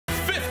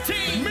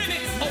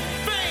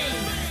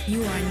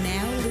You are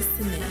now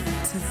listening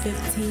to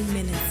 15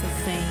 Minutes of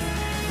Fame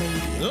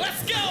Radio.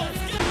 Let's go!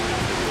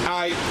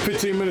 Alright,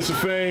 15 Minutes of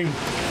Fame.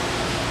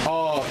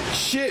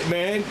 Shit,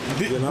 man.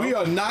 We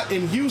are not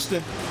in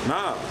Houston.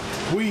 Nah.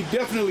 We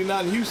definitely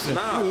not in Houston.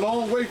 Nah. We're a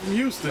long way from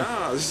Houston.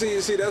 Nah, see,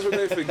 that's what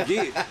they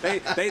forget. they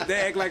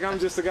act like I'm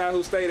just a guy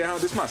who stayed at home.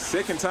 This is my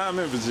second time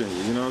in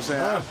Virginia, you know what I'm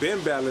saying? I've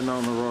been battling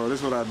on the road,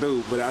 that's what I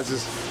do, but I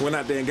just went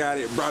out there and got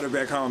it, brought it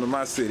back home to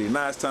my city.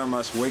 Now it's time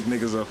I should wake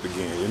niggas up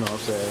again, you know what I'm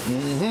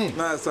saying?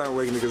 Now it's time to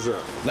wake niggas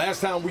up.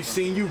 Last time we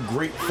seen you,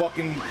 great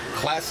fucking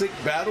classic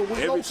battle with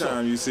Every Loso.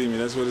 time you see me,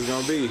 that's what it's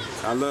gonna be.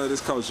 I love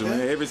this culture,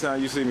 man. Every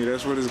time you see me,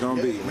 that's what it's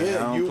gonna be, man.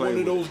 Yeah, you one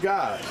of those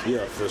guys.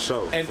 Yeah, for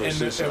sure. And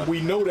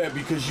we know that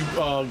because you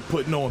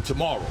putting on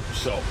tomorrow.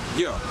 So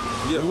yeah.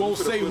 We won't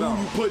say who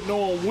you putting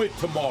on with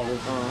tomorrow.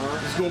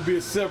 It's gonna be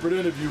a separate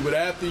interview, but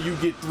after you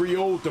get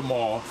 3-0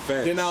 tomorrow,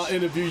 then I'll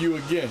interview you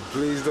again.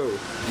 Please do.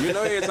 You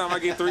know, every time I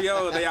get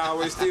 3-0, they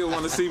always still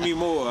want to see me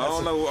more. I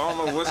don't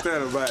know what's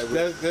that about.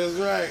 That's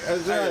right.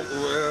 That's right.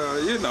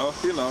 Well, you know.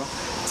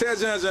 Tell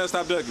John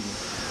stop ducking me.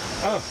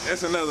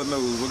 That's another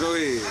news, but go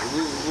ahead.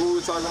 Who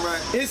we talking about?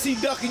 Is he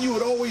ducking you?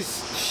 It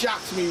always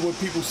shocks me when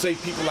people say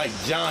people like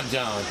John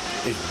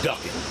is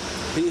ducking.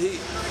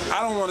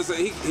 I don't want to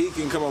say, he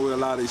can come up with a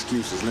lot of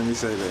excuses, let me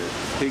say that.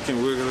 He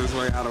can wiggle his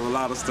way out of a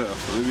lot of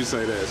stuff, let me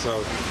say that.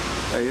 So,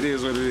 hey, it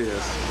is what it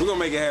is. We're going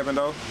to make it happen,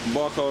 though.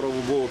 Barcode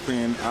over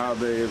bullpen all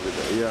day, every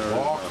day. Yeah,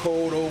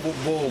 Barcode over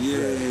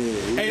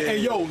bullpen. Yeah.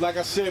 And yo, like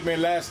I said,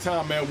 man, last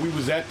time, man, we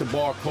was at the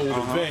Barcode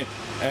event,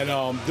 and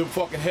them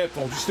fucking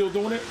headphones, you still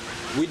doing it?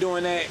 We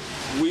doing that.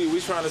 We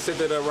trying to set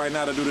that up right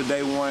now to do the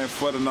day one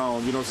for the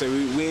known. You know what I'm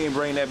saying? We ain't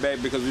bring that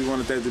back because we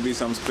wanted that to be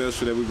something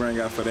special that we bring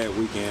out for that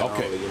weekend.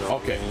 Okay. Only, you know?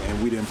 Okay.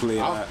 And we didn't play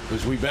it out.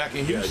 Because we back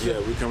in Houston.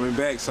 Yeah, we coming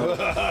back. So,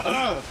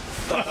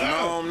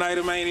 night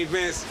of main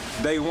events,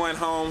 day one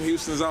home,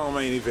 Houston's own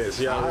main events.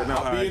 Yeah,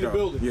 I'll be in the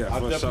building. Yeah,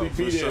 I'll definitely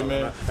be there,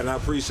 man. And I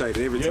appreciate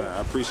it every time.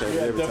 I appreciate it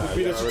every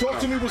time. So talk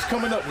to me what's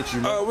coming up with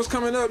you, man. What's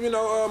coming up,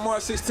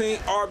 March 16th,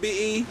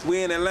 Rbe'S,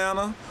 we in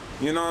Atlanta.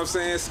 You know what I'm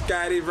saying?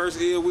 Scottie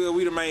versus Ill Will,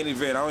 we the main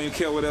event. I don't even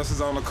care what else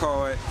is on the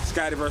card.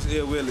 Scottie versus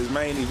Ill Will is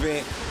main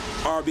event.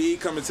 Rbe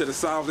coming to the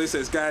South. They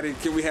said, Scottie,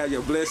 can we have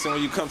your blessing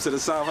when you come to the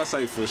South? I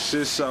say, for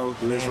shit show,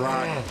 let's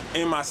rock.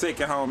 In my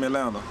second home,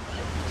 Atlanta.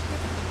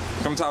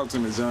 Come talk to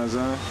me,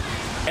 John.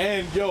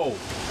 And yo,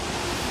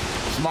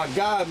 it's my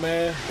guy,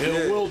 man.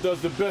 Ill Will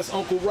does the best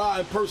Uncle Ra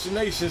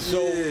impersonation,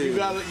 so you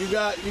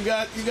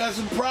got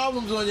some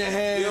problems on your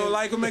hands. You don't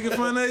like him making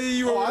fun of you?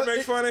 You want to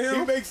make fun of him?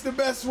 He makes the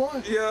best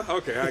one. Yeah,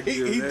 okay, I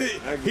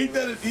give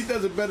that. He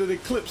does it better than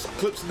Clips.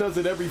 Clips does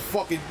it every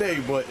fucking day,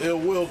 but Ill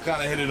Will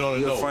kind of hit it on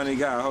the nose. He's a funny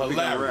guy. I hope he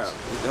can rap.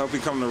 I hope he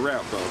come to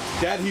rap, though.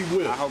 That he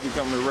will. I hope he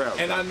come to rap.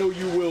 And I know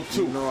you will,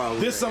 too. You know I will.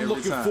 This I'm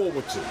looking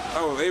forward to.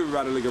 Oh,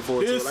 everybody looking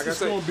forward to it. Like I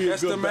said,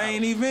 that's the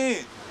main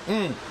event.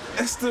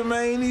 That's the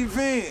main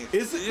event.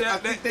 Is it? Yeah, I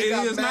think they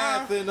got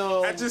math and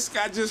I just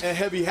and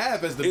heavy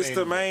half as the main event. It's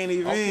the main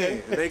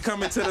event. Okay. They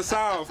coming to the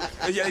South.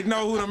 They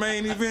know who the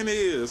main event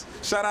is.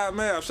 Shout out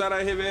Math. Shout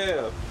out Heavy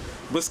Half.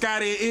 But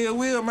Scottie and Ill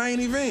Will main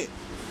event.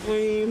 We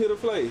ain't here to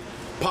play.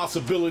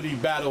 Possibility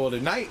battle of the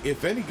night,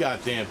 if any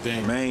goddamn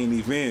thing. Main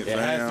event, it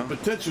has the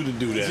potential to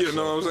do that. You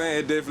know what I'm saying?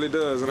 It definitely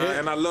does.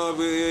 And I love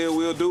what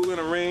we'll do in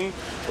the ring,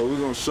 but we're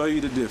going to show you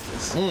the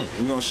difference.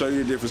 We're going to show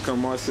you the difference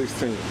come March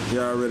 16th.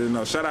 You already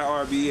know. Shout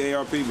out RB,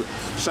 ARP,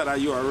 but shout out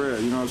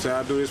URL. You know what I'm saying?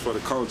 I do this for the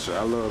culture.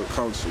 I love the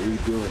culture. We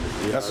doing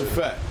it. That's a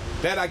fact.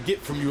 That I get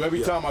from you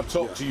every time I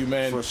talk to you,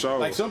 man. For sure.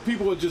 Like some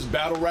people are just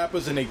battle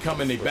rappers and they come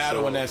and they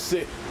battle and that's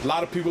it. A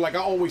lot of people, like I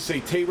always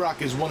say,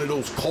 Tay-Rock is one of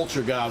those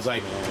culture guys.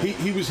 Like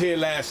he was here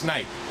last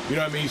night. You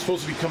know what I mean? He's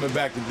supposed to be coming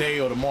back today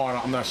or tomorrow.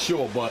 I'm not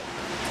sure, but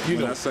you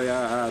know. When I say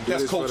I do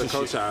this for the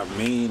culture, I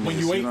mean when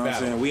this, you ain't know what I'm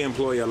saying? We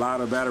employ a lot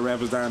of battle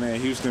rappers down there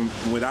in Houston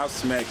without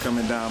Smack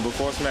coming down.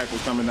 Before Smack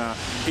was coming down,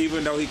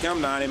 even though he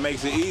come down, it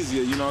makes it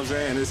easier. You know what I'm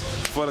saying? It's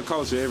for the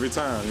culture every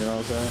time. You know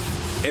what I'm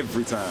saying?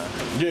 Every time.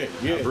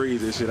 Yeah. I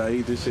breathe this shit. I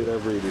eat this shit. I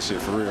breathe this shit.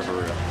 For real.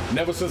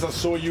 Never since I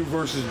saw you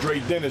versus Dre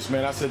Dennis,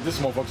 man, I said this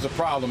motherfucker's a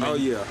problem. Man.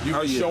 You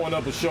showing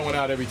up and showing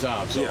out every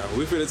time. So. Yeah,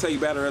 we finna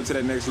take battle rap to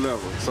that next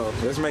level. So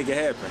let's make it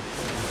happen.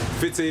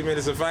 15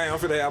 minutes of fame. I'm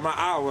finna have my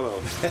hour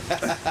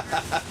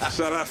though.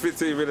 Shout out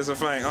 15 minutes of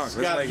fame. Let's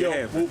make it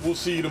happen. We'll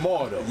see you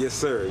tomorrow though. Yes,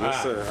 sir.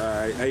 Yes, sir. All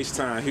right.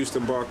 H-Time,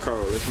 Houston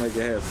Barcode. Let's make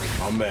it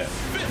happen. I'm mad.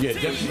 Yeah,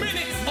 15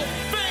 minutes of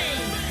fame.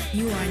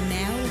 You are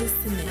now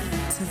listening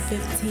to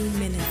 15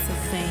 Minutes of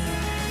Fame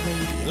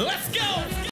Radio. Let's go!